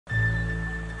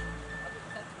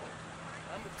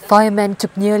Firemen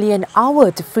took nearly an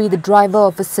hour to free the driver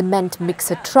of a cement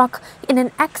mixer truck in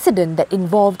an accident that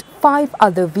involved 5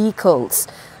 other vehicles.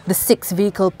 The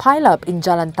 6-vehicle pileup in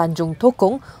Jalan Tanjung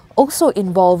Tokong also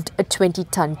involved a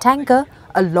 20-ton tanker,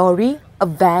 a lorry, a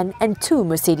van and 2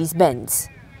 Mercedes-Benz.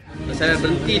 Saya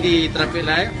berhenti di traffic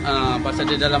light, pasal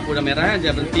dia dalam lampu merah,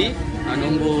 dia berhenti,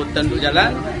 nunggu turn duk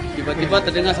jalan, tiba-tiba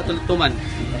terdengar satu letupan.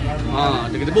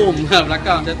 Dia kata boom,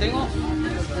 belakang saya tengok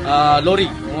lori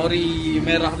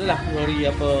merah tu lah, lori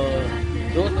apa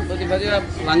tu tiba-tiba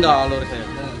langgar lori saya.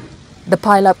 The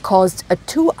pileup caused a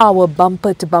 2-hour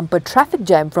bumper-to-bumper traffic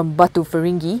jam from Batu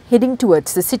Feringhi heading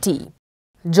towards the city.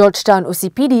 Georgetown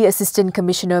OCPD Assistant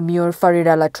Commissioner Muir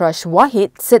Farida Latrash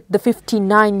Wahid said the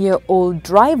 59-year-old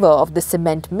driver of the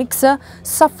cement mixer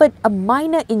suffered a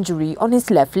minor injury on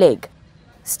his left leg.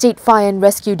 State Fire and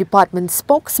Rescue Department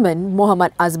spokesman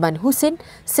Muhammad Azman Hussain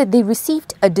said they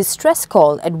received a distress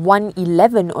call at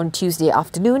 1:11 on Tuesday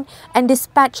afternoon and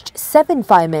dispatched 7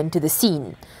 firemen to the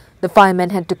scene. The firemen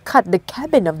had to cut the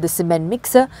cabin of the cement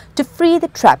mixer to free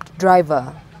the trapped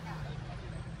driver.